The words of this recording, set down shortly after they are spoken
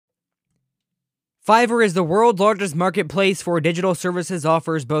Fiverr is the world's largest marketplace for digital services,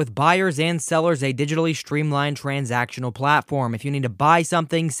 offers both buyers and sellers a digitally streamlined transactional platform. If you need to buy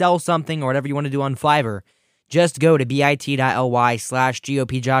something, sell something, or whatever you want to do on Fiverr, just go to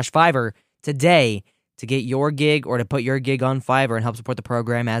bit.ly/GOPJoshFiverr today to get your gig or to put your gig on Fiverr and help support the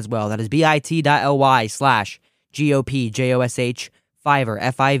program as well. That is bit.ly/GOPJOSH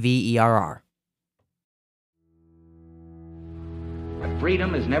Fiverr, Fiverr. But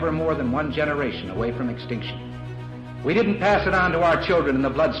freedom is never more than one generation away from extinction. We didn't pass it on to our children in the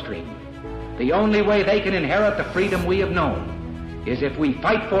bloodstream. The only way they can inherit the freedom we have known is if we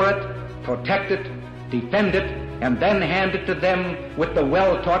fight for it, protect it, defend it, and then hand it to them with the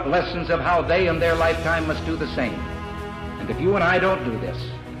well-taught lessons of how they in their lifetime must do the same. And if you and I don't do this,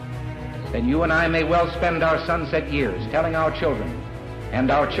 then you and I may well spend our sunset years telling our children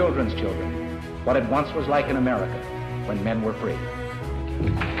and our children's children what it once was like in America when men were free.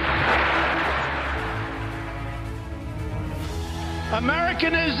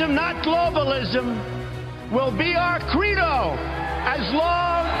 Americanism, not globalism, will be our credo as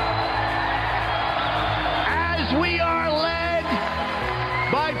long as we are led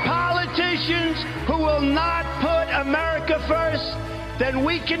by politicians who will not put America first. Then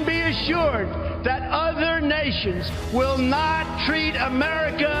we can be assured that other nations will not treat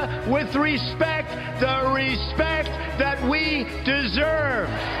America with respect, the respect that we deserve.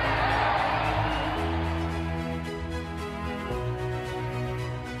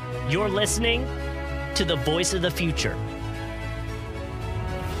 You're listening to the voice of the future,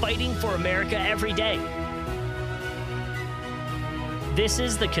 fighting for America every day. This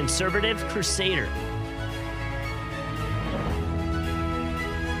is the Conservative Crusader.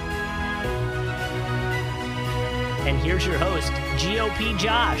 And here's your host, GOP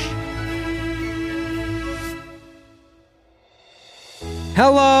Josh.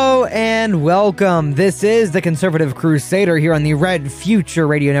 Hello and welcome. This is the Conservative Crusader here on the Red Future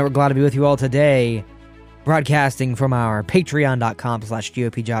Radio Network. Glad to be with you all today. Broadcasting from our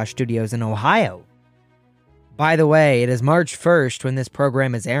patreon.com/GOPJosh studios in Ohio. By the way, it is March 1st when this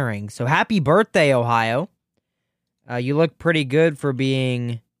program is airing. So happy birthday, Ohio. You look pretty good for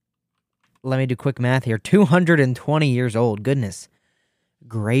being... Let me do quick math here. 220 years old. Goodness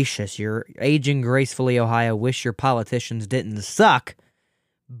gracious. You're aging gracefully, Ohio. Wish your politicians didn't suck.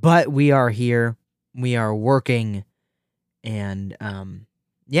 But we are here. We are working. And,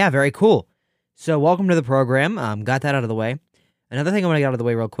 yeah, very cool. So welcome to the program. Got that out of the way. Another thing I want to get out of the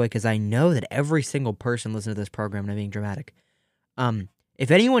way real quick is I know that every single person listening to this program, and I'm being dramatic.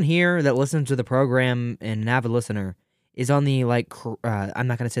 If anyone here that listens to the program and an avid listener is on the, I'm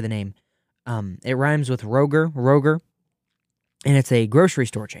not going to say the name. It rhymes with Roger, and it's a grocery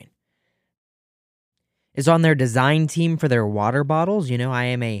store chain. Is on their design team for their water bottles. You know, I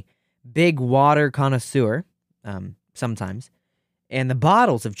am a big water connoisseur, sometimes, and the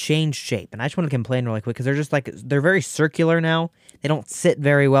bottles have changed shape, and I just want to complain really quick, because they're very circular now. They don't sit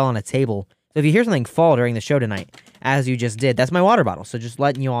very well on a table. So if you hear something fall during the show tonight, as you just did, that's my water bottle, so just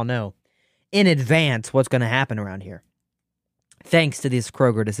letting you all know in advance what's going to happen around here. Thanks to this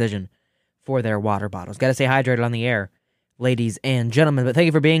Kroger decision for their water bottles. Got to stay hydrated on the air, ladies and gentlemen. But thank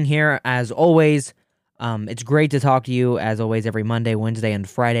you for being here, as always. It's great to talk to you, as always, every Monday, Wednesday, and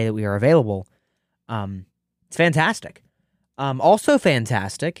Friday that we are available. It's fantastic. Also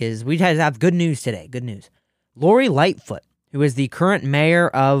fantastic is we have good news today. Good news. Lori Lightfoot, who is the current mayor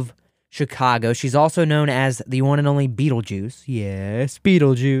of Chicago. She's also known as the one and only Beetlejuice. Yes,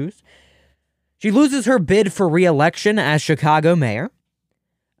 Beetlejuice. She loses her bid for re-election as Chicago mayor.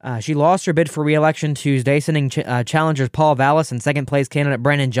 She lost her bid for re-election Tuesday, sending challengers Paul Vallis and second-place candidate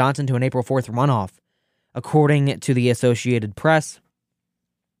Brandon Johnson to an April 4th runoff, according to the Associated Press.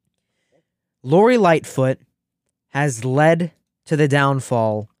 Lori Lightfoot has led to the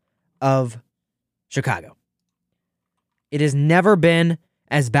downfall of Chicago. It has never been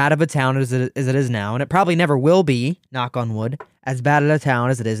as bad of a town as it is now, and it probably never will be, knock on wood, as bad of a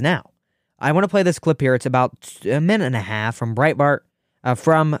town as it is now. I want to play this clip here. It's about a minute and a half from Breitbart.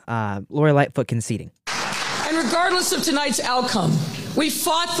 From Lori Lightfoot conceding. And regardless of tonight's outcome, we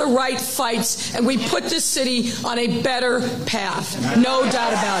fought the right fights and we put this city on a better path. No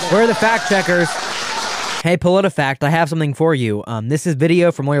doubt about it. Where are the fact checkers? Hey, PolitiFact, I have something for you. This is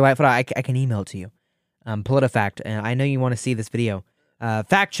video from Lori Lightfoot. I can email it to you. PolitiFact, and I know you want to see this video.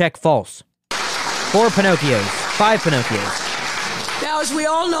 Fact check false. 4 Pinocchios. 5 Pinocchios. Now, as we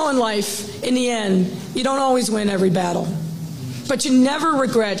all know in life, in the end, you don't always win every battle. But you never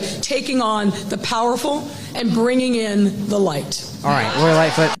regret taking on the powerful and bringing in the light. All right, Lori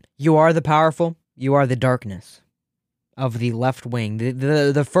Lightfoot, you are the powerful, you are the darkness of the left wing,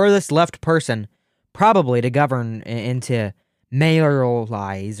 the furthest left person probably to govern into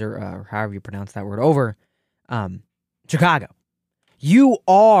mayoralize, or however you pronounce that word, over Chicago. You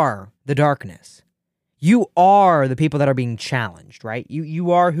are the darkness. You are the people that are being challenged, right?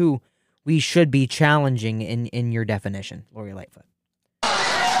 You are who we should be challenging in your definition, Lori Lightfoot.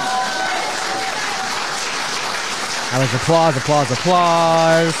 That was applause, applause,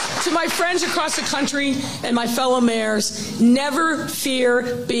 applause. To my friends across the country and my fellow mayors, never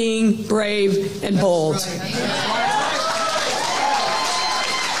fear being brave and bold.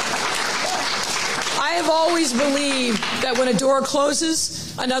 I have always believed that when a door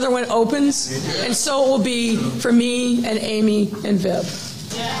closes, another one opens, and so it will be for me and Amy and Viv.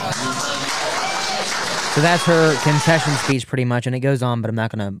 So that's her concession speech pretty much, and it goes on, but I'm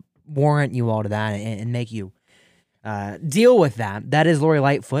not going to warrant you all to that and make you deal with that. That is Lori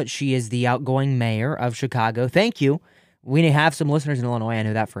Lightfoot. She is the outgoing mayor of Chicago. Thank you. We have some listeners in Illinois. I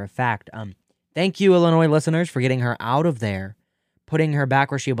know that for a fact. Thank you, Illinois listeners, for getting her out of there, putting her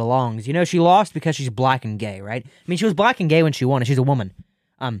back where she belongs. You know, she lost because she's black and gay, right? I mean, she was black and gay when she won, and she's a woman.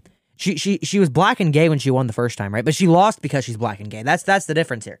 She was black and gay when she won the first time, right? But she lost because she's black and gay. That's the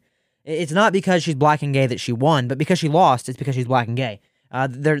difference here. It's not because she's black and gay that she won, but because she lost, it's because she's black and gay.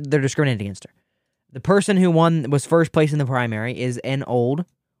 They're discriminating against her. The person who was first place in the primary is an old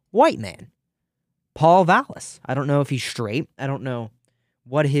white man, Paul Vallis. I don't know if he's straight. I don't know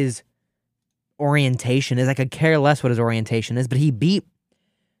what his orientation is. I could care less what his orientation is, but he beat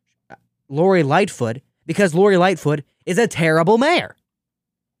Lori Lightfoot because Lori Lightfoot is a terrible mayor.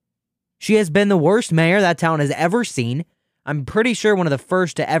 She has been the worst mayor that town has ever seen. I'm pretty sure one of the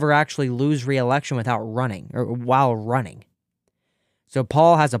first to ever actually lose re-election without running, or while running. So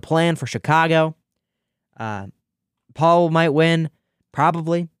Paul has a plan for Chicago. Paul might win,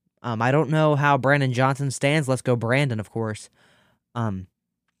 probably. I don't know how Brandon Johnson stands. Let's go Brandon, of course.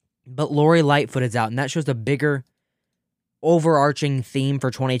 But Lori Lightfoot is out, and that shows a bigger overarching theme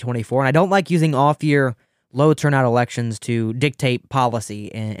for 2024. And I don't like using off-year, low-turnout elections to dictate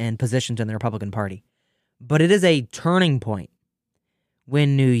policy and positions in the Republican Party. But it is a turning point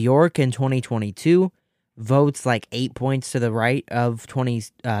when New York in 2022 votes like 8 points to the right of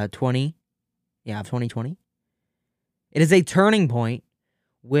 2020. Yeah, of 2020. It is a turning point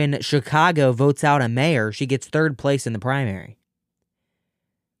when Chicago votes out a mayor. She gets third place in the primary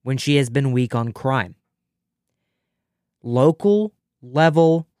when she has been weak on crime. Local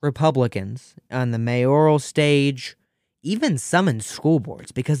level Republicans on the mayoral stage, even some in school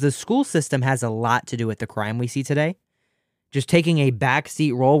boards, because the school system has a lot to do with the crime we see today. Just taking a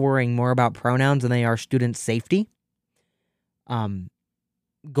backseat role, worrying more about pronouns than they are student safety.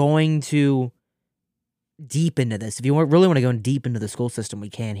 Going to deep into this. If you really want to go deep into the school system,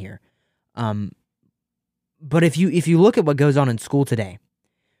 we can here. But if you look at what goes on in school today,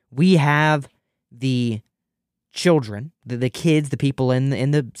 we have the children, the kids, the people in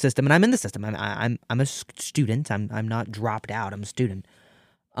the system, and I'm in the system. I'm a student. I'm not dropped out. I'm a student.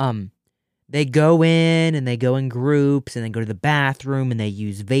 They go in and they go in groups and they go to the bathroom and they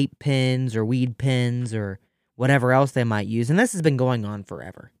use vape pens or weed pens or whatever else they might use. And this has been going on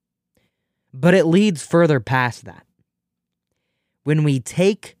forever. But it leads further past that. When we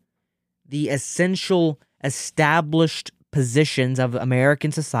take the essential established positions of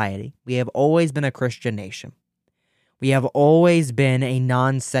American society, we have always been a Christian nation. We have always been a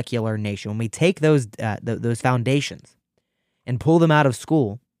non-secular nation. When we take those foundations and pull them out of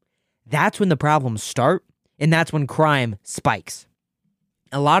school, that's when the problems start, and that's when crime spikes.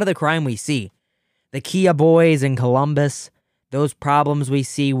 A lot of the crime we see, the Kia boys in Columbus, those problems we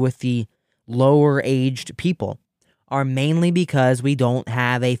see with the lower-aged people, are mainly because we don't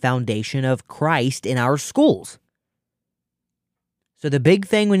have a foundation of Christ in our schools. So the big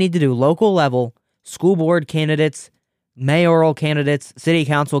thing we need to do, local level, school board candidates, mayoral candidates, city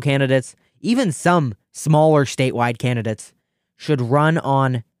council candidates, even some smaller statewide candidates should run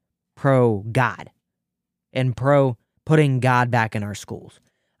on pro-God and pro-putting God back in our schools.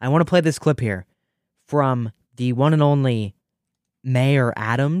 I want to play this clip here from the one and only Mayor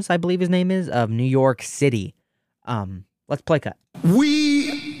Adams, I believe his name is, of New York City. Let's play cut.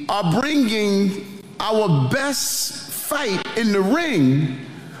 We are bringing our best fight in the ring.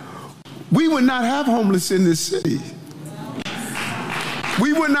 We would not have homeless in this city.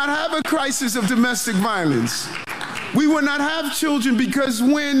 We would not have a crisis of domestic violence. We would not have children, because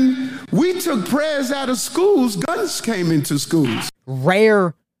when we took prayers out of schools, guns came into schools.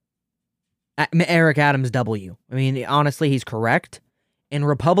 Rare Eric Adams W. I mean, honestly, he's correct. And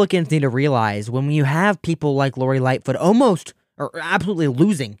Republicans need to realize when you have people like Lori Lightfoot almost or absolutely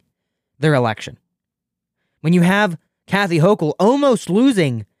losing their election, when you have Kathy Hochul almost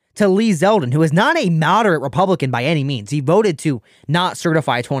losing to Lee Zeldin, who is not a moderate Republican by any means. He voted to not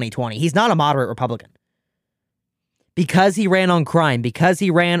certify 2020. He's not a moderate Republican. Because he ran on crime, because he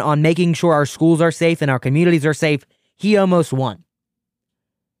ran on making sure our schools are safe and our communities are safe, he almost won.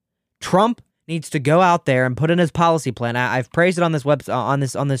 Trump needs to go out there and put in his policy plan. I've praised it on this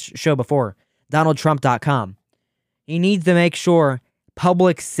website, on this show before, DonaldTrump.com. He needs to make sure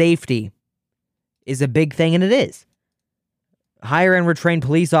public safety is a big thing, and it is. Hire and retrain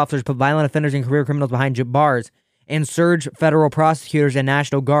police officers, put violent offenders and career criminals behind bars, and surge federal prosecutors and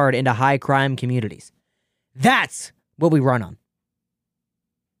National Guard into high-crime communities. That's what we run on.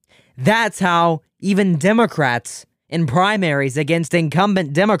 That's how even Democrats in primaries against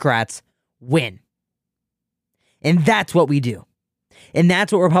incumbent Democrats win. And that's what we do. And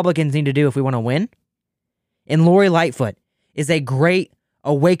that's what Republicans need to do if we want to win. And Lori Lightfoot is a great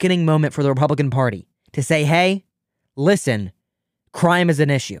awakening moment for the Republican Party to say, hey, listen, crime is an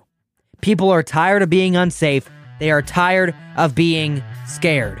issue. People are tired of being unsafe. They are tired of being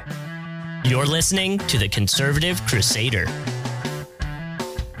scared. You're listening to The Conservative Crusader.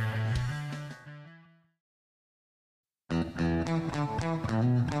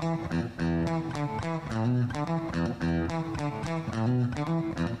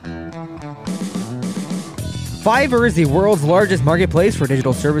 Fiverr is the world's largest marketplace for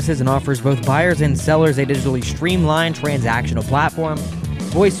digital services and offers both buyers and sellers a digitally streamlined transactional platform.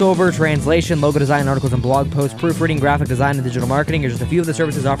 Voiceover, translation, logo design, articles and blog posts, proofreading, graphic design, and digital marketing are just a few of the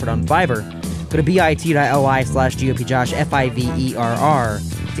services offered on Fiverr. Go to bit.ly/GOPJosh,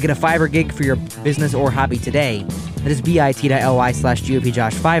 Fiverr, to get a Fiverr gig for your business or hobby today. That is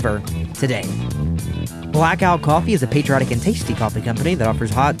bit.ly/GOPJosh Fiverr today. Blackout Coffee is a patriotic and tasty coffee company that offers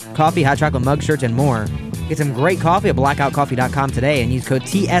hot coffee, hot chocolate mug shirts, and more. Get some great coffee at blackoutcoffee.com today and use code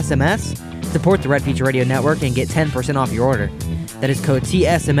TSMS to support the Red Future Radio Network and get 10% off your order. That is code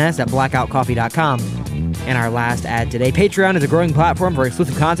TSMS at blackoutcoffee.com. And our last ad today, Patreon is a growing platform for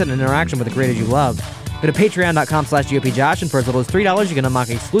exclusive content and interaction with the creators you love. Go to patreon.com/GOPJosh, and for as little as $3, you can unlock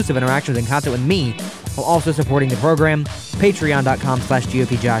exclusive interactions and content with me while also supporting the program.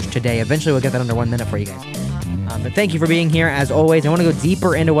 Patreon.com/GOPJosh today. Eventually we'll get that under 1 minute for you guys. But thank you for being here, as always. I want to go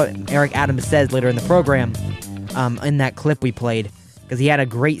deeper into what Eric Adams says later in the program, in that clip we played, because he had a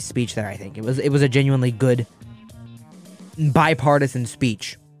great speech there, I think. It was a genuinely good bipartisan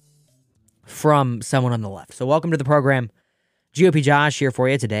speech from someone on the left. So welcome to the program. GOP Josh here for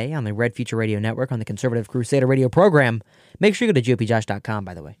you today on the Red Future Radio Network on the Conservative Crusader Radio program. Make sure you go to GOPJosh.com,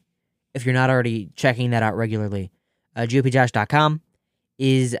 by the way, if you're not already checking that out regularly. GOPJosh.com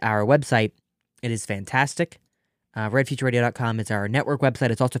is our website. It is fantastic. RedFutureRadio.com is our network website.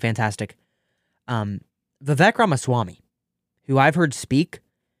 It's also fantastic. Vivek Ramaswamy, who I've heard speak,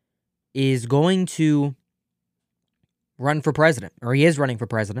 is going to run for president, or he is running for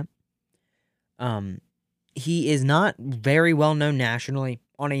president. He is not very well known nationally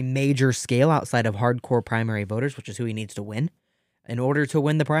on a major scale outside of hardcore primary voters, which is who he needs to win in order to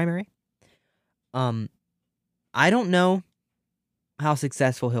win the primary. I don't know how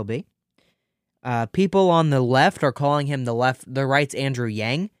successful he'll be. People on the left are calling him the right's Andrew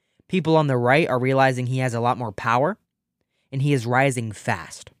Yang. People on the right are realizing he has a lot more power, and he is rising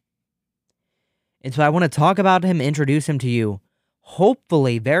fast. And so I want to talk about him, introduce him to you.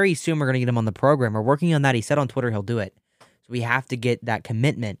 Hopefully, very soon we're going to get him on the program. We're working on that. He said on Twitter he'll do it. So we have to get that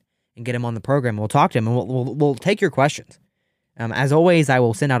commitment and get him on the program. We'll talk to him, and we'll take your questions. As always, I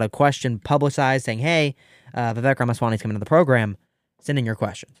will send out a question publicized saying, hey, Vivek Ramaswamy is coming to the program. Send in your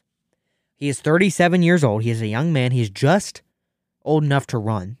questions. He is 37 years old. He is a young man. He's just old enough to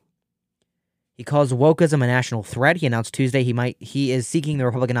run. He calls wokeism a national threat. He announced Tuesday he is seeking the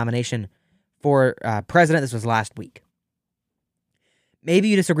Republican nomination for president. This was last week. Maybe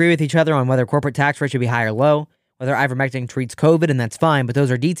you disagree with each other on whether corporate tax rates should be high or low, whether ivermectin treats COVID, and that's fine, but those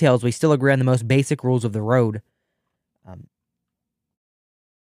are details. We still agree on the most basic rules of the road.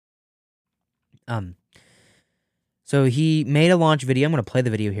 So he made a launch video. I'm going to play the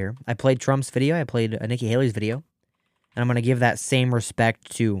video here. I played Trump's video. I played Nikki Haley's video. And I'm going to give that same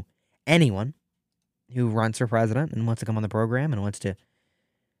respect to anyone who runs for president and wants to come on the program and wants to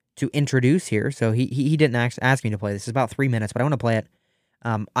introduce here. So he didn't ask me to play this. It's about 3 minutes, but I want to play it.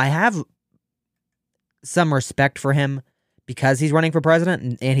 I have some respect for him because he's running for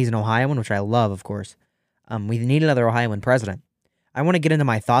president and he's an Ohioan, which I love, of course. We need another Ohioan president. I want to get into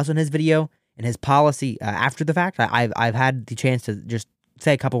my thoughts on his video and his policy after the fact. I've had the chance to just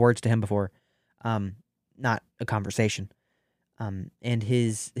say a couple words to him before, not a conversation. And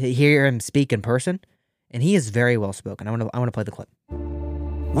hear him speak in person, and he is very well spoken. I want to play the clip.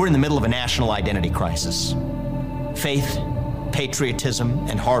 We're in the middle of a national identity crisis. Faith, patriotism,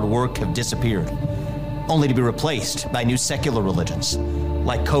 and hard work have disappeared, only to be replaced by new secular religions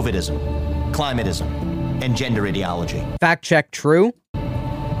like COVIDism, climatism, and gender ideology. Fact check true.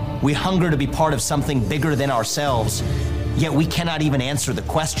 We hunger to be part of something bigger than ourselves, yet we cannot even answer the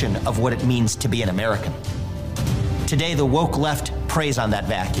question of what it means to be an American. Today, the woke left preys on that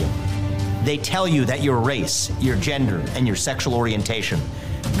vacuum. They tell you that your race, your gender, and your sexual orientation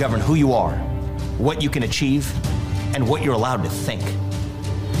govern who you are, what you can achieve, and what you're allowed to think.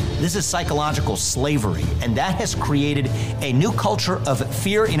 This is psychological slavery, and that has created a new culture of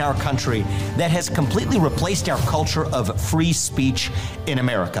fear in our country that has completely replaced our culture of free speech in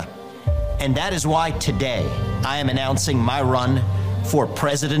America. And that is why today I am announcing my run for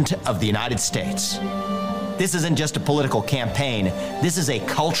President of the United States. This isn't just a political campaign. This is a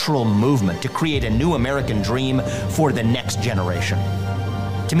cultural movement to create a new American dream for the next generation.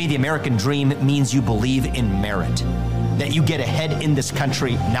 To me, the American dream means you believe in merit, that you get ahead in this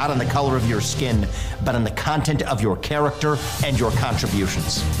country not on the color of your skin, but on the content of your character and your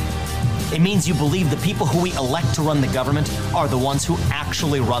contributions. It means you believe the people who we elect to run the government are the ones who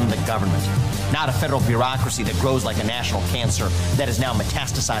actually run the government, not a federal bureaucracy that grows like a national cancer that is now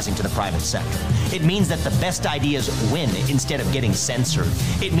metastasizing to the private sector. It means that the best ideas win instead of getting censored.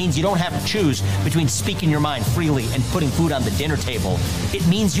 It means you don't have to choose between speaking your mind freely and putting food on the dinner table. It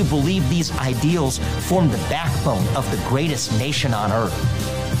means you believe these ideals form the backbone of the greatest nation on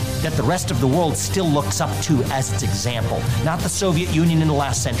earth, that the rest of the world still looks up to as its example, not the Soviet Union in the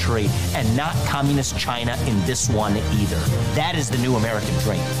last century, and not communist China in this one either. That is the new American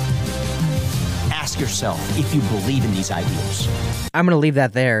dream. Ask yourself if you believe in these ideals. I'm going to leave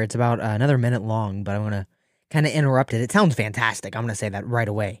that there. It's about another minute long, but I'm going to kind of interrupt it. It sounds fantastic. I'm going to say that right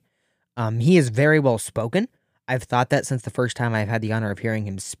away. He is very well spoken. I've thought that since the first time I've had the honor of hearing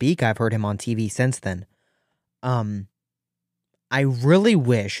him speak. I've heard him on TV since then. I really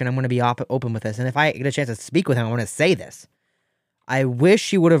wish, and I'm going to be open with this, and if I get a chance to speak with him, I want to say this. I wish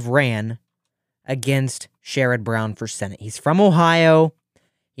he would have ran against Sherrod Brown for Senate. He's from Ohio.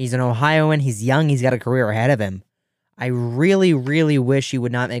 He's an Ohioan. He's young. He's got a career ahead of him. I really, really wish he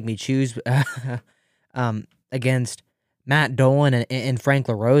would not make me choose against Matt Dolan and Frank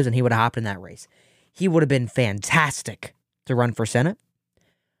LaRose, and he would have hopped in that race. He would have been fantastic to run for Senate.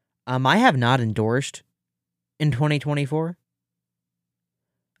 I have not endorsed in 2024.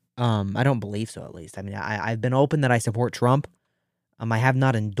 I don't believe so, at least. I mean, I've been open that I support Trump. I have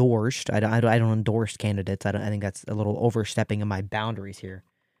not endorsed. I don't endorse candidates. I think that's a little overstepping of my boundaries here.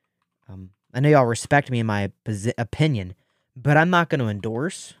 I know y'all respect me in my opinion, but I'm not going to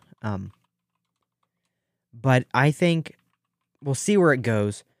endorse. But I think we'll see where it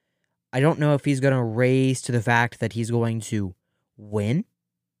goes. I don't know if he's going to raise to the fact that he's going to win.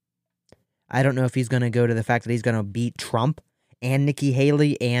 I don't know if he's going to go to the fact that he's going to beat Trump and Nikki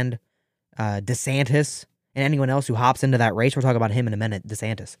Haley and DeSantis and anyone else who hops into that race. We'll talk about him in a minute,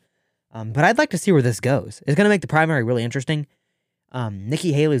 DeSantis. But I'd like to see where this goes. It's going to make the primary really interesting.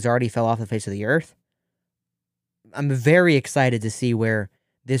 Nikki Haley's already fell off the face of the earth. I'm very excited to see where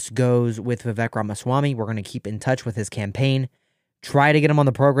this goes with Vivek Ramaswamy. We're going to keep in touch with his campaign, try to get him on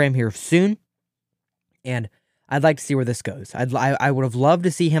the program here soon, and I'd like to see where this goes. I would have loved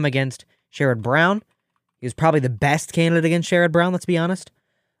to see him against Sherrod Brown. He was probably the best candidate against Sherrod Brown, let's be honest.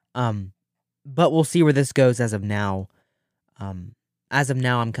 But we'll see where this goes as of now. As of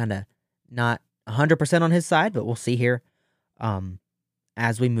now, I'm kind of not 100% on his side, but we'll see here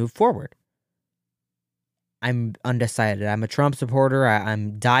as we move forward. I'm undecided. I'm a Trump supporter.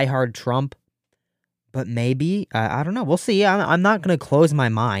 I'm diehard Trump. But maybe, I don't know. We'll see. I'm not going to close my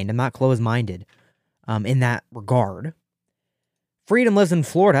mind. I'm not close-minded in that regard. Freedom lives in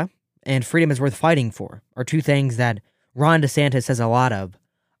Florida, and freedom is worth fighting for, are two things that Ron DeSantis says a lot of.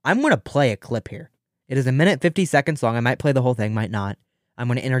 I'm going to play a clip here. It is 1 minute 50 seconds long. I might play the whole thing, might not. I'm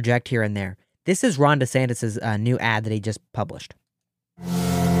going to interject here and there. This is Ron DeSantis' new ad that he just published.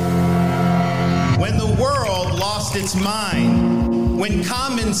 When the world lost its mind, when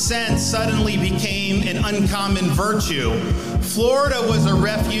common sense suddenly became an uncommon virtue, Florida was a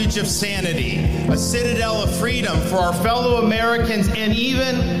refuge of sanity, a citadel of freedom for our fellow Americans and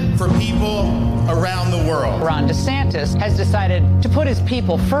even for people around the world. Ron DeSantis has decided to put his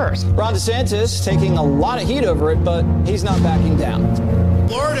people first. Ron DeSantis taking a lot of heat over it, but he's not backing down.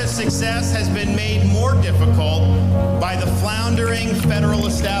 Florida's success has been made more difficult by the floundering federal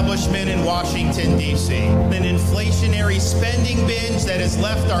establishment in Washington, D.C. An inflationary spending binge that has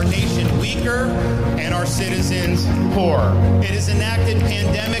left our nation weaker and our citizens poorer. It has enacted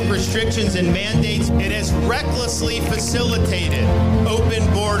pandemic restrictions and mandates. It has recklessly facilitated open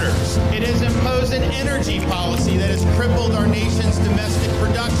borders. It has imposed an energy policy that has crippled our nation's domestic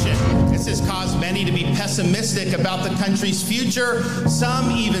production. This has caused many to be pessimistic about the country's future. Some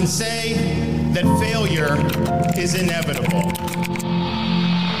even say that failure is inevitable.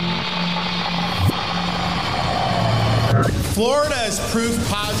 Florida is proof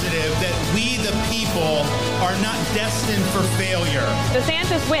positive that we, the people, are not destined for failure.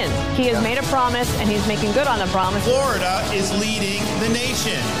 DeSantis wins. He has made a promise, and he's making good on the promise. Florida is leading the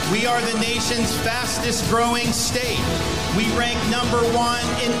nation. We are the nation's fastest growing state. We rank number 1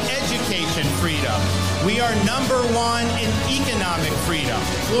 in education freedom. We are number 1 in economic freedom.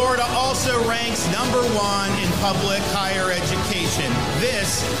 Florida also ranks number 1 in public higher education.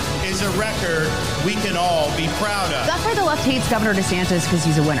 This is a record we can all be proud of. That's why the left hates Governor DeSantis, because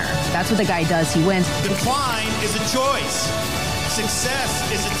he's a winner. That's what the guy does. He wins. Decline is a choice. Success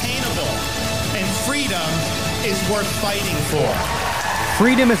is attainable. And freedom is worth fighting for.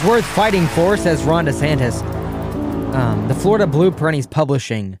 Freedom is worth fighting for, says Ron DeSantis. The Florida Blueprint he's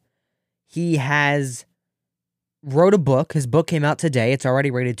publishing. He has wrote a book. His book came out today. It's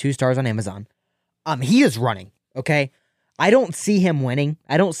already rated 2 stars on Amazon. He is running, okay? I don't see him winning.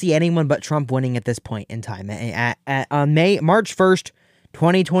 I don't see anyone but Trump winning at this point in time. On March 1st,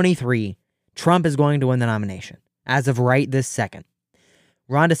 2023, Trump is going to win the nomination as of right this second.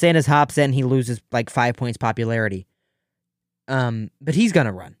 Ron DeSantis hops in. He loses like 5 points popularity. But he's going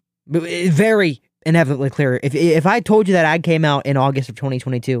to run. Very inevitably clear. If I told you that ad came out in August of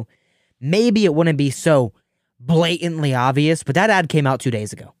 2022, maybe it wouldn't be so blatantly obvious, but that ad came out 2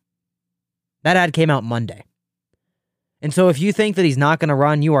 days ago. That ad came out Monday. And so if you think that he's not going to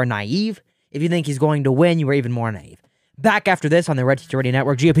run, you are naive. If you think he's going to win, you are even more naive. Back after this on the Red Future Radio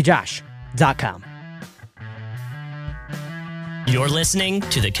Network, GOPJosh.com. You're listening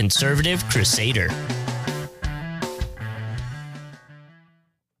to The Conservative Crusader.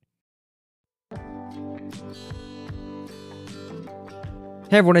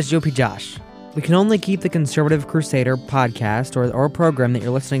 Hey everyone, it's GOP Josh. We can only keep the Conservative Crusader podcast or program that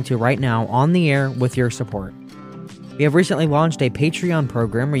you're listening to right now on the air with your support. We have recently launched a Patreon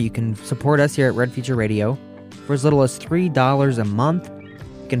program where you can support us here at Red Future Radio for as little as $3 a month.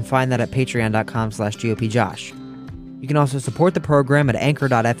 You can find that at patreon.com/GOPJosh. You can also support the program at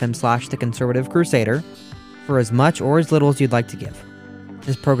anchor.fm/The Conservative Crusader for as much or as little as you'd like to give.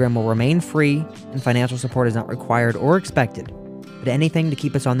 This program will remain free and financial support is not required or expected, but anything to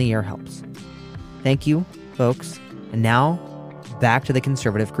keep us on the air helps. Thank you, folks. And now, back to the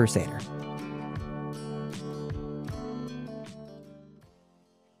Conservative Crusader.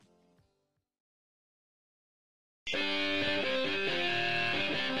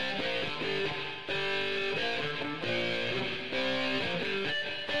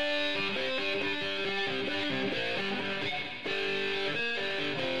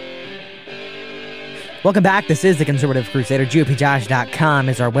 Welcome back. This is the Conservative Crusader. GOPJosh.com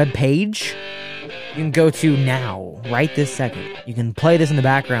is our webpage. You can go to now, right this second. You can play this in the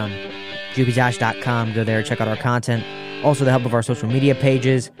background. GOPJosh.com. Go there, check out our content. Also, the help of our social media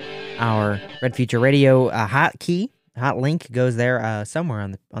pages. Our Red Future Radio hot link goes there somewhere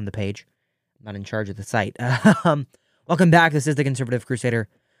on the page. I'm not in charge of the site. Welcome back. This is the Conservative Crusader,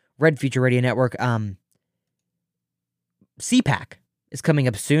 Red Future Radio Network. CPAC is coming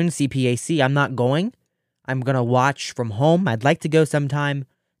up soon. CPAC. I'm not going. I'm going to watch from home. I'd like to go sometime.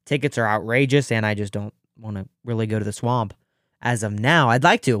 Tickets are outrageous, and I just don't want to really go to the swamp as of now. I'd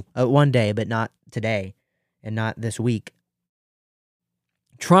like to one day, but not today and not this week.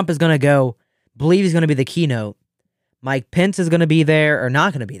 Trump is going to go. Believe he's going to be the keynote. Mike Pence is going to be there, or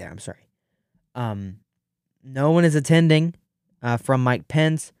not going to be there. I'm sorry. No one is attending from Mike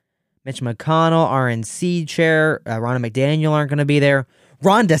Pence. Mitch McConnell, RNC chair, Ronna McDaniel aren't going to be there.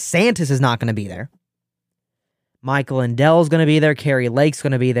 Ron DeSantis is not going to be there. Michael Lindell's going to be there. Carrie Lake's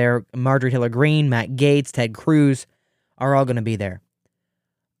going to be there. Marjorie Taylor Greene, Matt Gaetz, Ted Cruz are all going to be there.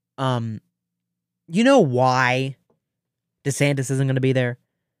 You know why DeSantis isn't going to be there?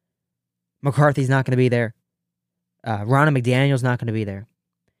 McCarthy's not going to be there. Ronna McDaniel's not going to be there.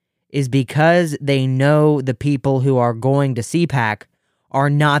 Is because they know the people who are going to CPAC are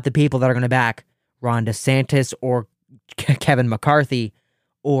not the people that are going to back Ron DeSantis or Kevin McCarthy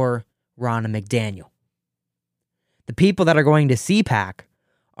or Ronna McDaniel. The people that are going to CPAC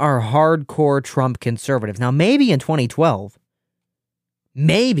are hardcore Trump conservatives. Now, maybe in 2012,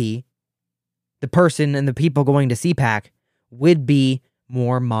 maybe the person and the people going to CPAC would be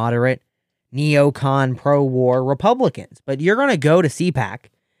more moderate, neocon, pro-war Republicans. But you're going to go to CPAC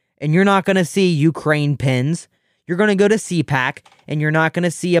and you're not going to see Ukraine pins. You're going to go to CPAC and you're not going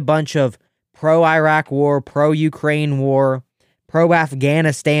to see a bunch of pro-Iraq war, pro-Ukraine war,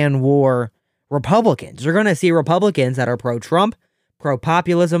 pro-Afghanistan war Republicans. You're going to see Republicans that are pro-Trump,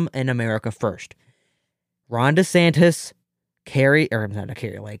 pro-populism, and America first. Ron DeSantis, Ronna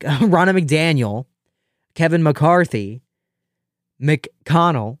McDaniel, Kevin McCarthy,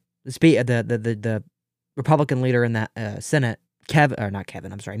 McConnell, the Republican leader in that Senate,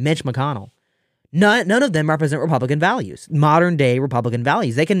 Mitch McConnell. None of them represent Republican values, modern day Republican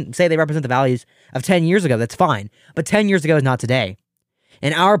values. They can say they represent the values of 10 years ago. That's fine. But 10 years ago is not today.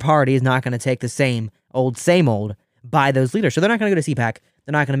 And our party is not going to take the same old by those leaders. So they're not going to go to CPAC.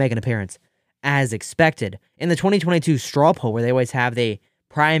 They're not going to make an appearance as expected. In the 2022 straw poll, where they always have the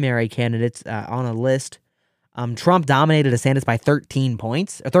primary candidates on a list, Trump dominated DeSantis by 31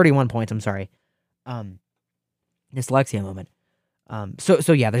 points, I'm sorry. Dyslexia moment.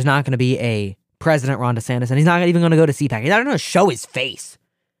 So yeah, there's not going to be a President Ron DeSantis, and he's not even going to go to CPAC. He's not going to show his face,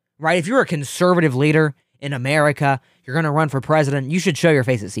 right? If you're a conservative leader in America, you're going to run for president, you should show your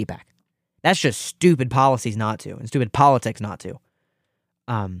face at CPAC. That's just stupid policies not to, and stupid politics not to.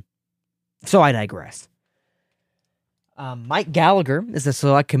 So I digress. Mike Gallagher is the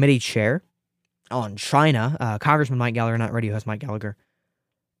select committee chair on China. Congressman Mike Gallagher, not radio host Mike Gallagher.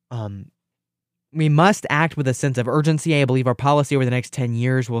 We must act with a sense of urgency. I believe our policy over the next 10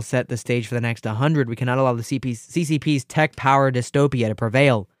 years will set the stage for the next 100. We cannot allow the CCP's tech power dystopia to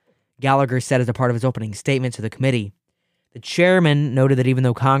prevail, Gallagher said as a part of his opening statement to the committee. The chairman noted that even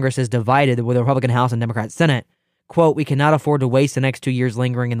though Congress is divided with the Republican House and Democrat Senate, quote, we cannot afford to waste the next 2 years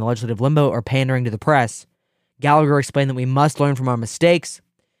lingering in the legislative limbo or pandering to the press. Gallagher explained that we must learn from our mistakes,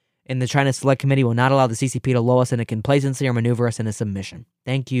 and the China Select Committee will not allow the CCP to lull us into complacency or maneuver us into submission.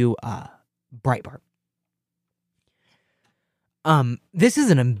 Thank you, Breitbart. This is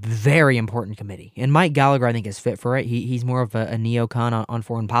a very important committee, and Mike Gallagher, I think, is fit for it. He's more of a neocon on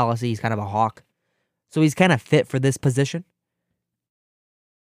foreign policy. He's kind of a hawk, so he's kind of fit for this position.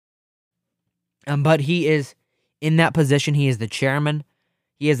 But he is in that position. He is the chairman.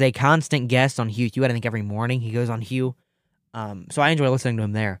 He is a constant guest on Hugh Hewitt. I think every morning he goes on Hugh. So I enjoy listening to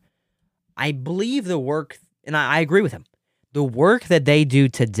him there. I believe the work, and I agree with him. The work that they do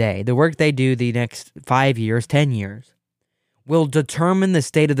today, the work they do the next 5 years, 10 years, will determine the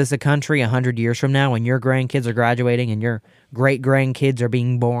state of this country 100 years from now when your grandkids are graduating and your great-grandkids are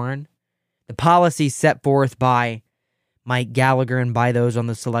being born. The policies set forth by Mike Gallagher and by those on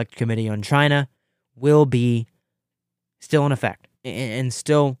the Select Committee on China will be still in effect and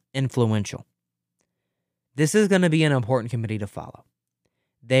still influential. This is going to be an important committee to follow.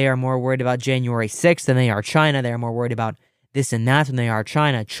 They are more worried about January 6th than they are China. They are more worried about this and that than they are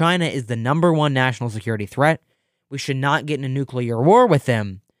China. China is the number one national security threat. We should not get in a nuclear war with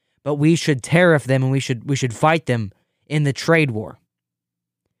them, but we should tariff them and we should fight them in the trade war.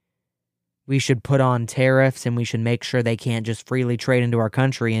 We should put on tariffs and we should make sure they can't just freely trade into our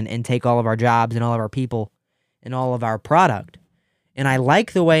country and take all of our jobs and all of our people and all of our product. And I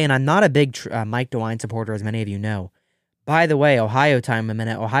like the way, and I'm not a big Mike DeWine supporter, as many of you know. By the way, Ohio time a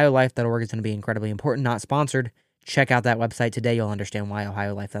minute. OhioLife.org is going to be incredibly important. Not sponsored. Check out that website today. You'll understand why.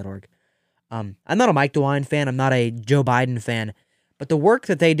 OhioLife.org. I'm not a Mike DeWine fan. I'm not a Joe Biden fan. But the work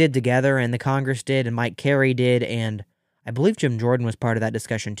that they did together, and the Congress did, and Mike Kerry did, and I believe Jim Jordan was part of that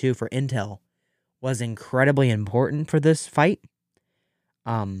discussion too for Intel, was incredibly important for this fight.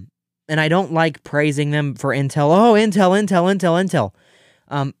 And I don't like praising them for Intel. Oh, Intel.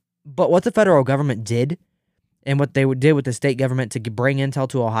 But what the federal government did and what they did with the state government to bring Intel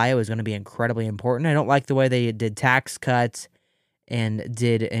to Ohio is going to be incredibly important. I don't like the way they did tax cuts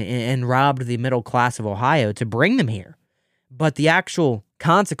and robbed the middle class of Ohio to bring them here. But the actual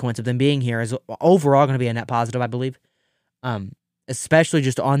consequence of them being here is overall going to be a net positive, I believe. Especially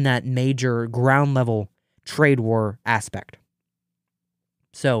just on that major ground level trade war aspect.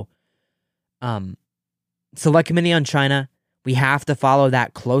 So, Select Committee on China, we have to follow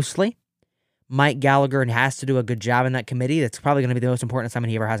that closely. Mike Gallagher has to do a good job in that committee. That's probably going to be the most important assignment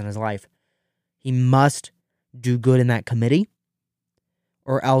he ever has in his life. He must do good in that committee,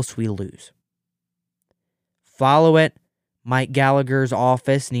 or else we lose. Follow it. Mike Gallagher's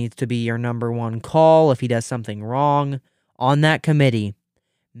office needs to be your number one call if he does something wrong on that committee.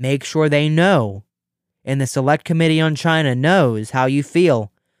 Make sure they know, and the Select Committee on China knows how you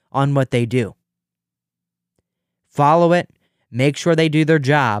feel on what they do. Follow it, make sure they do their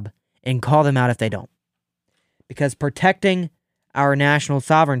job, and call them out if they don't. Because protecting our national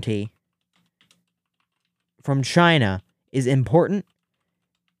sovereignty from China is important,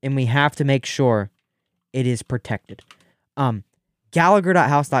 and we have to make sure it is protected.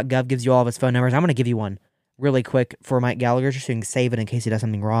 Gallagher.house.gov gives you all of his phone numbers. I'm going to give you one really quick for Mike Gallagher, just so you can save it in case he does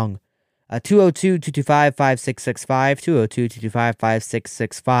something wrong. 202-225-5665,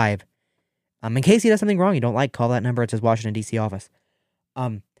 202-225-5665. In case he does something wrong you don't like, call that number. It's his Washington, D.C. office.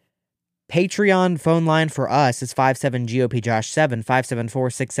 Patreon phone line for us is 57GOP-Josh7,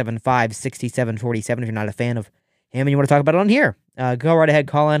 574-675-6747. If you're not a fan of him and you want to talk about it on here, go right ahead,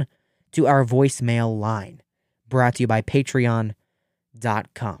 call in to our voicemail line. Brought to you by Patreon.com.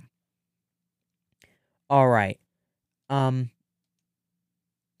 All right. Kind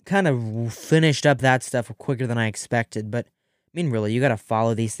of finished up that stuff quicker than I expected, but I mean, really, you got to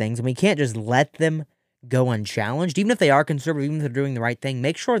follow these things, and we can't just let them go unchallenged. Even if they are conservative, even if they're doing the right thing,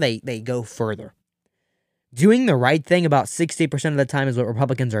 make sure they go further. Doing the right thing about 60% of the time is what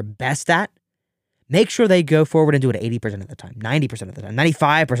Republicans are best at. Make sure they go forward and do it 80% of the time, 90% of the time,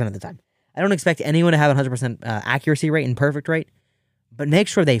 95% of the time. I don't expect anyone to have a 100% accuracy rate and perfect rate, but make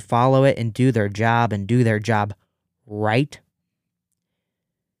sure they follow it and do their job right.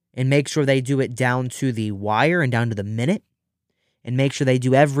 And make sure they do it down to the wire and down to the minute. And make sure they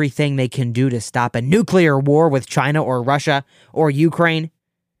do everything they can do to stop a nuclear war with China or Russia or Ukraine.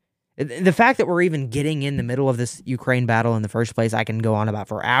 The fact that we're even getting in the middle of this Ukraine battle in the first place, I can go on about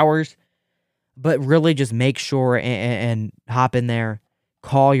for hours. But really just make sure and hop in there.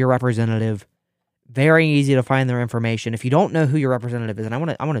 Call your representative. Very easy to find their information. If you don't know who your representative is, and I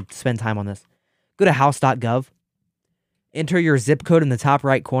want to spend time on this, go to house.gov. Enter your zip code in the top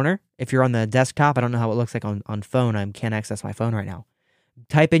right corner. If you're on the desktop, I don't know how it looks like on phone. I can't access my phone right now.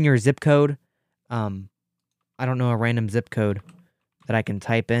 Type in your zip code. I don't know a random zip code that I can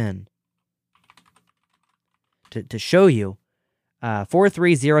type in to show you.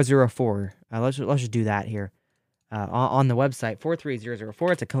 43004. Let's just do that here on the website.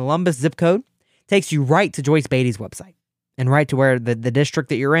 43004. It's a Columbus zip code. Takes you right to Joyce Beatty's website and right to where the district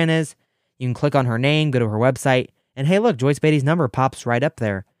that you're in is. You can click on her name, go to her website. And hey, look, Joyce Beatty's number pops right up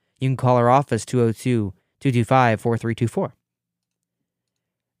there. You can call her office, 202-225-4324.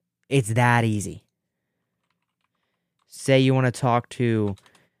 It's that easy. Say you want to talk to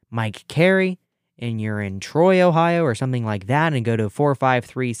Mike Carey, and you're in Troy, Ohio, or something like that, and go to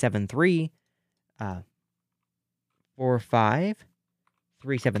 45373,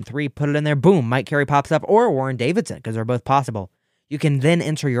 45373, put it in there, boom, Mike Carey pops up, or Warren Davidson, because they're both possible. You can then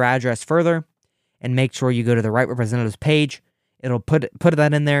enter your address further, and make sure you go to the right representative's page. It'll put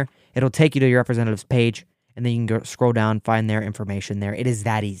that in there. It'll take you to your representative's page, and then you can go scroll down, find their information there. It is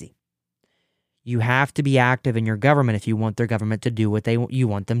that easy. You have to be active in your government if you want their government to do what you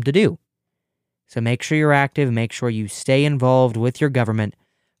want them to do. So make sure you're active. Make sure you stay involved with your government.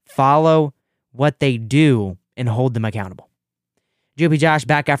 Follow what they do and hold them accountable. GOP Josh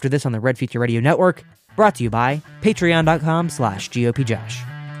back after this on the Red Future Radio Network, brought to you by patreon.com/GOP Josh.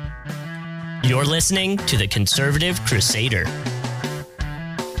 You're listening to The Conservative Crusader.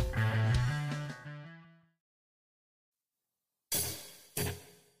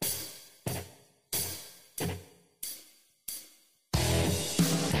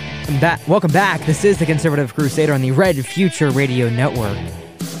 Welcome back. This is The Conservative Crusader on the Red Future Radio Network.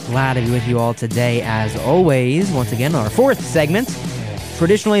 Glad to be with you all today, as always. Once again, our fourth segment.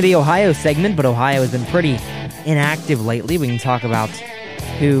 Traditionally the Ohio segment, but Ohio has been pretty inactive lately. We can talk about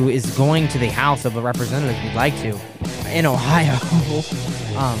who is going to the House of Representatives we'd like to in Ohio.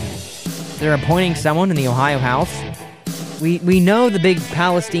 They're appointing someone in the Ohio House. We know the big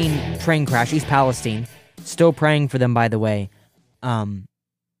Palestine train crash, East Palestine. Still praying for them, by the way.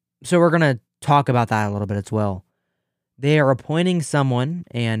 So we're going to talk about that a little bit as well. They are appointing someone,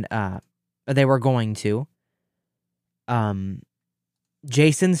 and they were going to.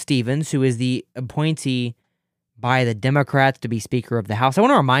 Jason Stevens, who is the appointee by the Democrats to be Speaker of the House. I want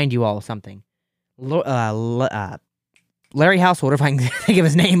to remind you all of something. Larry Householder, if I can think of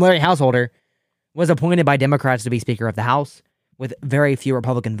his name, Larry Householder, was appointed by Democrats to be Speaker of the House with very few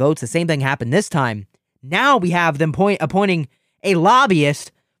Republican votes. The same thing happened this time. Now we have them appointing a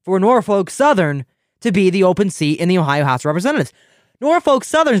lobbyist for Norfolk Southern to be the open seat in the Ohio House of Representatives. Norfolk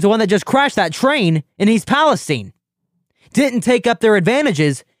Southern is the one that just crashed that train in East Palestine. Didn't take up their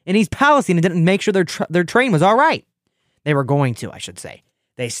advantages in East Palestine and didn't make sure their train was all right. They were going to, I should say.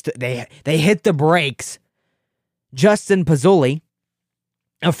 They hit the brakes. Justin Pizzoli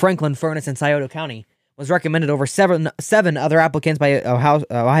of Franklin Furnace in Scioto County was recommended over seven other applicants by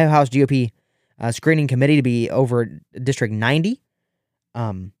Ohio House GOP screening committee to be over District 90.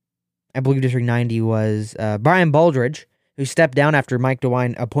 I believe District 90 was Brian Baldridge, who stepped down after Mike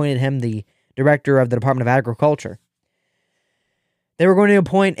DeWine appointed him the director of the Department of Agriculture. They were going to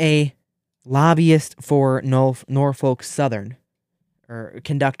appoint a lobbyist for Norfolk Southern, or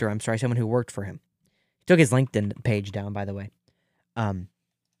conductor, I'm sorry, someone who worked for him. He took his LinkedIn page down, by the way.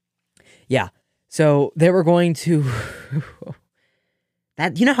 Yeah, so they were going to...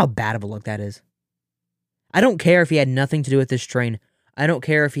 you know how bad of a look that is? I don't care if he had nothing to do with this train. I don't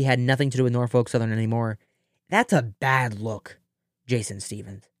care if he had nothing to do with Norfolk Southern anymore. That's a bad look, Jason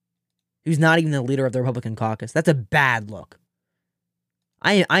Stevens, who's not even the leader of the Republican caucus. That's a bad look.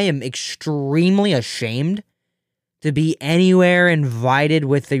 I am extremely ashamed to be anywhere invited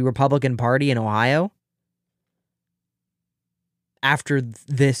with the Republican Party in Ohio after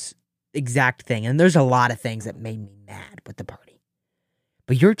this exact thing. And there's a lot of things that made me mad with the party.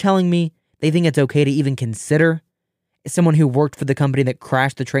 But you're telling me they think it's okay to even consider someone who worked for the company that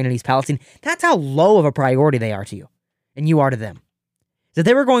crashed the train in East Palestine? That's how low of a priority they are to you, and you are to them. That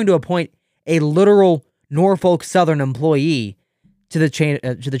they were going to appoint a literal Norfolk Southern employee to the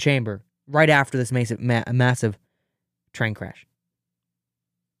chamber right after this massive train crash.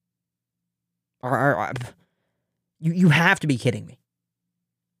 You have to be kidding me.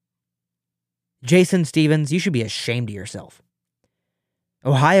 Jason Stevens, you should be ashamed of yourself.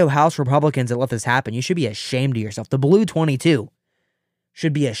 Ohio House Republicans that let this happen, you should be ashamed of yourself. The Blue 22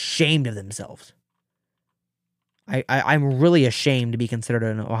 should be ashamed of themselves. I'm really ashamed to be considered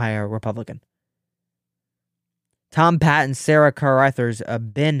an Ohio Republican. Tom Patton, Sarah Carruthers,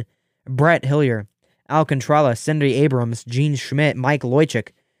 Brett Hillier, Al Contrala, Cindy Abrams, Gene Schmidt, Mike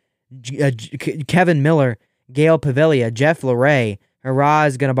Loychik, Kevin Miller, Gail Pavilia, Jeff Luray,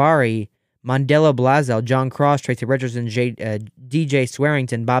 Haraz Ganabari, Mandela Blazel, John Cross, Tracy Richardson, DJ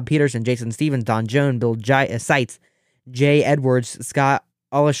Swearington, Bob Peterson, Jason Stevens, Don Jones, Bill Seitz, Jay Edwards, Scott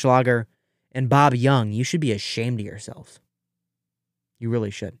Ollischlager, and Bob Young. You should be ashamed of yourselves. You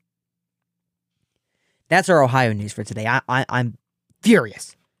really should. That's our Ohio news for today. I'm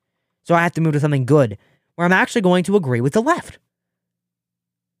furious. So I have to move to something good, where I'm actually going to agree with the left.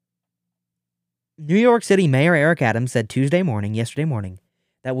 New York City Mayor Eric Adams said yesterday morning,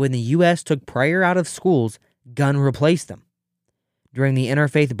 that when the U.S. took prayer out of schools, gun replaced them. During the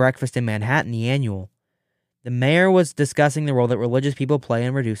Interfaith Breakfast in Manhattan, the annual, the mayor was discussing the role that religious people play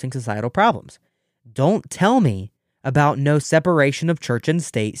in reducing societal problems. Don't tell me about no separation of church and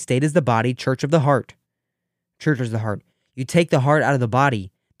state. State is the body, church of the heart. Church is the heart. You take the heart out of the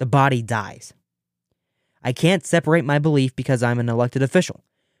body dies. I can't separate my belief because I'm an elected official.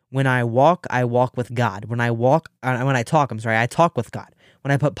 When I walk with God. When I talk with God.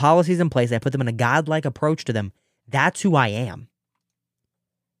 When I put policies in place, I put them in a God-like approach to them. That's who I am.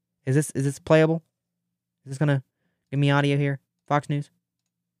 Is this playable? Is this gonna give me audio here? Fox News?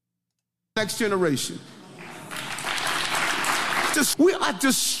 Next generation. We are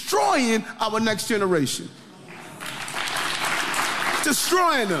destroying our next generation.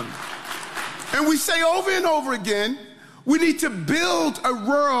 Destroying them. And we say over and over again, we need to build a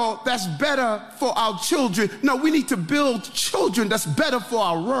world that's better for our children. No, we need to build children that's better for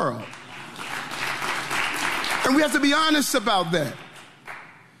our world. And we have to be honest about that.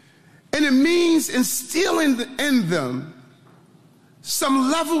 And it means instilling in them some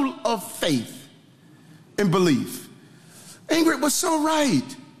level of faith and belief. Ingrid was so right.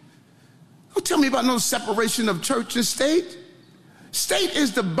 Don't tell me about no separation of church and state. State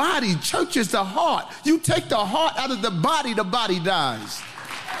is the body, church is the heart. You take the heart out of the body dies.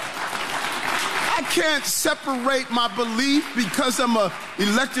 I can't separate my belief because I'm an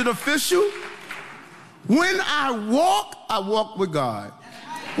elected official. When I walk with God.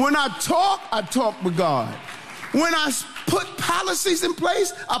 When I talk with God. When I put policies in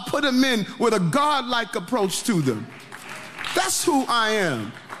place, I put them in with a God-like approach to them. That's who I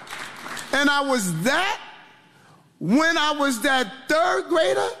am. And I was that when I was that third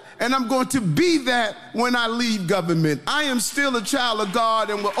grader, and I'm going to be that when I leave government. I am still a child of God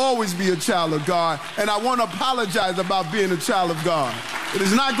and will always be a child of God, and I want to apologize about being a child of God. It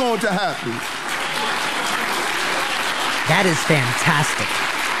is not going to happen. That is fantastic.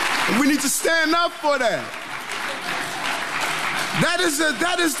 And we need to stand up for that. That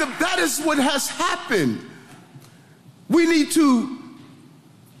is what has happened. We need to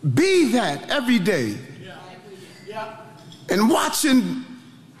be that every day. And watching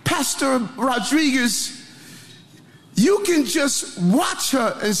Pastor Rodriguez, you can just watch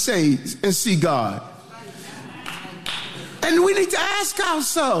her and see God. And we need to ask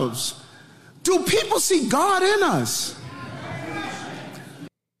ourselves, do people see God in us?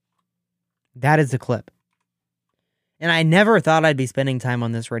 That is the clip. And I never thought I'd be spending time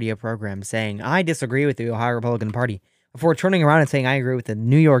on this radio program saying, I disagree with the Ohio Republican Party. before turning around and saying, I agree with the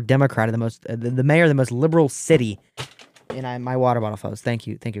New York Democrat, of the mayor of the most liberal city. And my water bottle froze. Thank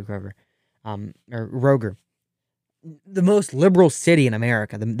you, Kroger. Or Roger. The most liberal city in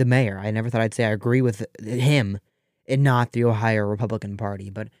America, the mayor. I never thought I'd say I agree with him and not the Ohio Republican Party.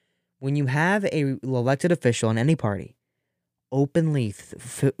 But when you have a elected official in any party openly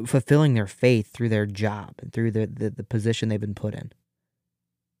fulfilling their faith through their job and through the position they've been put in,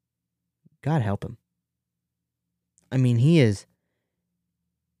 God help him. I mean, he's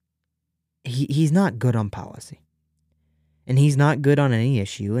not good on policy. And he's not good on any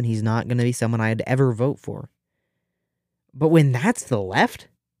issue, and he's not going to be someone I'd ever vote for. But when that's the left,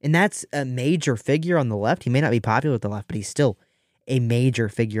 and that's a major figure on the left, he may not be popular with the left, but he's still a major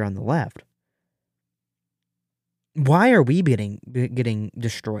figure on the left. Why are we getting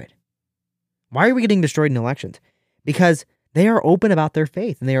destroyed? Why are we getting destroyed in elections? Because they are open about their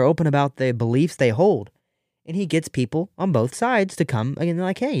faith, and they are open about the beliefs they hold. And he gets people on both sides to come and they're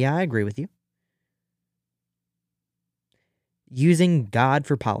like, hey, yeah, I agree with you. Using God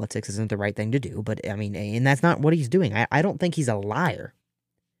for politics isn't the right thing to do, but I mean, and that's not what he's doing. I don't think he's a liar.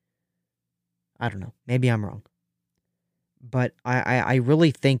 I don't know. Maybe I'm wrong. But I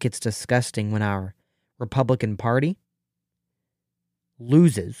really think it's disgusting when our Republican Party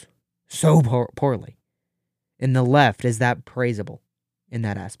loses so poorly. And the left is that praisable in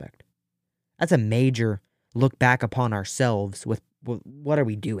that aspect. That's a major look back upon ourselves with what are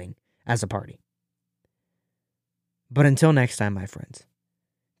we doing as a party. But until next time, my friends.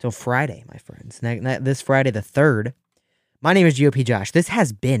 Till Friday, my friends. This Friday the 3rd. My name is GOP Josh. This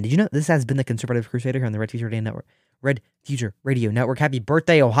has been the Conservative Crusader here on the Red Future Radio Network. Red Future Radio Network. Happy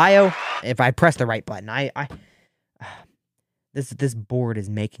birthday, Ohio. If I press the right button. This board is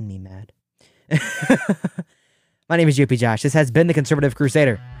making me mad. My name is GOP Josh. This has been the Conservative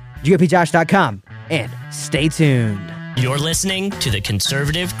Crusader. GOPJosh.com. And stay tuned. You're listening to the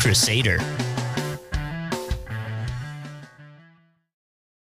Conservative Crusader.